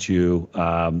training to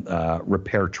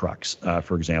repair trucks,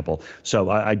 for example. So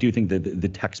I do think that the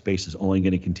tech space is only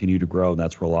going to continue to grow, and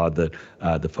that's where a lot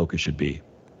of the focus should be.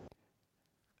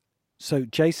 So,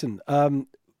 Jason,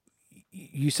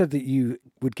 you said that you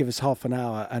would give us half an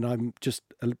hour, and I'm just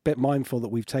a bit mindful that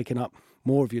we've taken up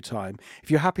more of your time.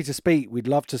 If you're happy to speak, we'd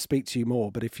love to speak to you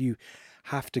more, but if you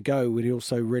have to go, we'd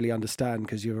also really understand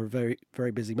because you're a very,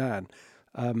 very busy man.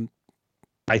 I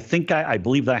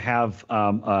believe that I have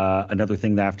another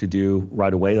thing that I have to do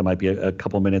right away. That might be a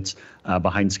couple minutes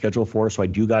behind schedule for, so I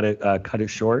do got to cut it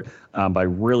short. But I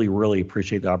really, really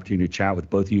appreciate the opportunity to chat with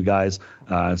both of you guys.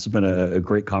 It's been a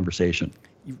great conversation.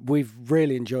 We've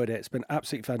really enjoyed it. It's been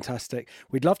absolutely fantastic.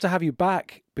 We'd love to have you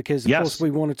back because, of course, we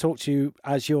want to talk to you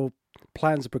as your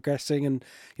plans are progressing, and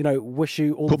wish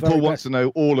you all the very best. Paul wants to know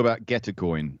all about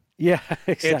Getacoin. Yeah,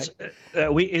 exactly.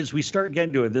 As we start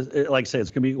getting to it, like I said, it's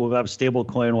gonna be, we'll have a stable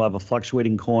coin, we'll have a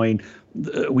fluctuating coin.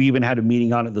 We even had a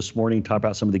meeting on it this morning, talk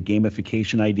about some of the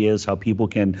gamification ideas, how people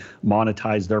can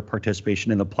monetize their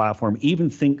participation in the platform, even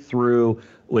think through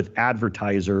with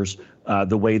advertisers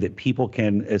the way that people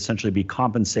can essentially be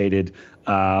compensated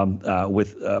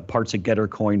with parts of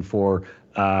Getacoin for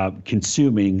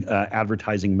consuming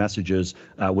advertising messages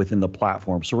within the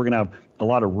platform. So we're going to have a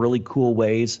lot of really cool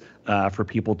ways for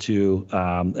people to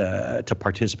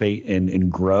participate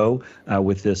and grow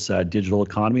with this digital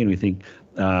economy. And we think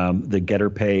the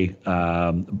GetterPay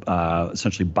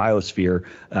essentially biosphere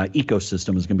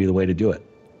ecosystem is going to be the way to do it.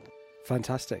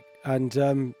 Fantastic.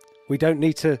 And we don't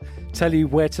need to tell you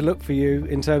where to look for you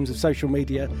in terms of social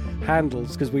media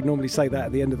handles, because we normally say that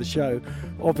at the end of the show,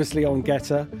 obviously on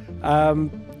Getter.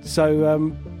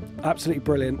 Absolutely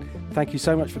brilliant. Thank you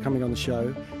so much for coming on the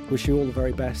show. Wish you all the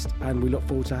very best, and we look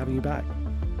forward to having you back.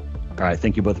 All right.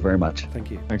 Thank you both very much.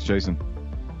 Thank you. Thanks, Jason.